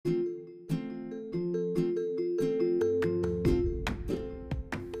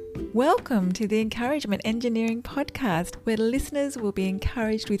Welcome to the Encouragement Engineering Podcast, where listeners will be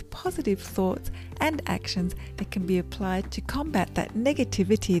encouraged with positive thoughts and actions that can be applied to combat that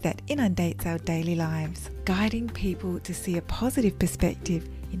negativity that inundates our daily lives, guiding people to see a positive perspective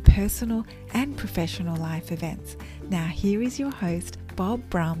in personal and professional life events. Now here is your host, Bob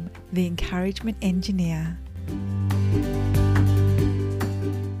Brum, the Encouragement Engineer.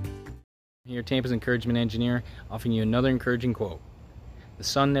 Here, Tampa's Encouragement Engineer, offering you another encouraging quote. The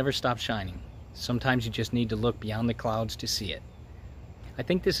sun never stops shining. Sometimes you just need to look beyond the clouds to see it. I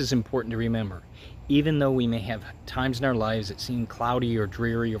think this is important to remember. Even though we may have times in our lives that seem cloudy or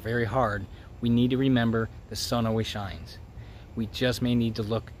dreary or very hard, we need to remember the sun always shines. We just may need to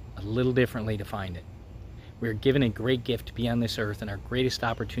look a little differently to find it. We are given a great gift to be on this earth, and our greatest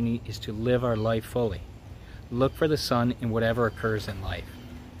opportunity is to live our life fully. Look for the sun in whatever occurs in life.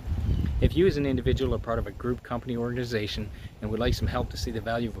 If you as an individual are part of a group, company, organization, and would like some help to see the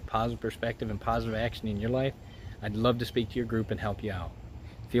value of a positive perspective and positive action in your life, I'd love to speak to your group and help you out.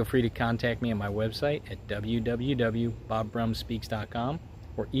 Feel free to contact me on my website at www.bobbrumspeaks.com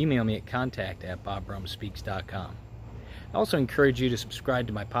or email me at contact@bobbrumspeaks.com. I also encourage you to subscribe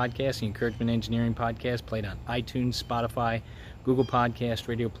to my podcast, the Encouragement Engineering Podcast, played on iTunes, Spotify, Google Podcast,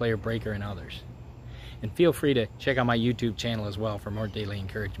 Radio Player, Breaker, and others. And feel free to check out my YouTube channel as well for more daily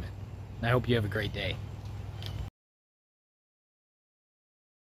encouragement. I hope you have a great day.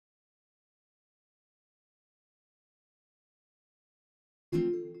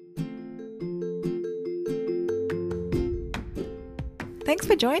 Thanks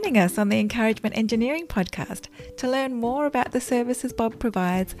for joining us on the Encouragement Engineering Podcast. To learn more about the services Bob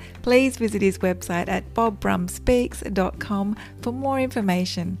provides, please visit his website at bobbrumspeaks.com for more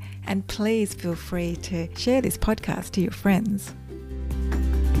information. And please feel free to share this podcast to your friends.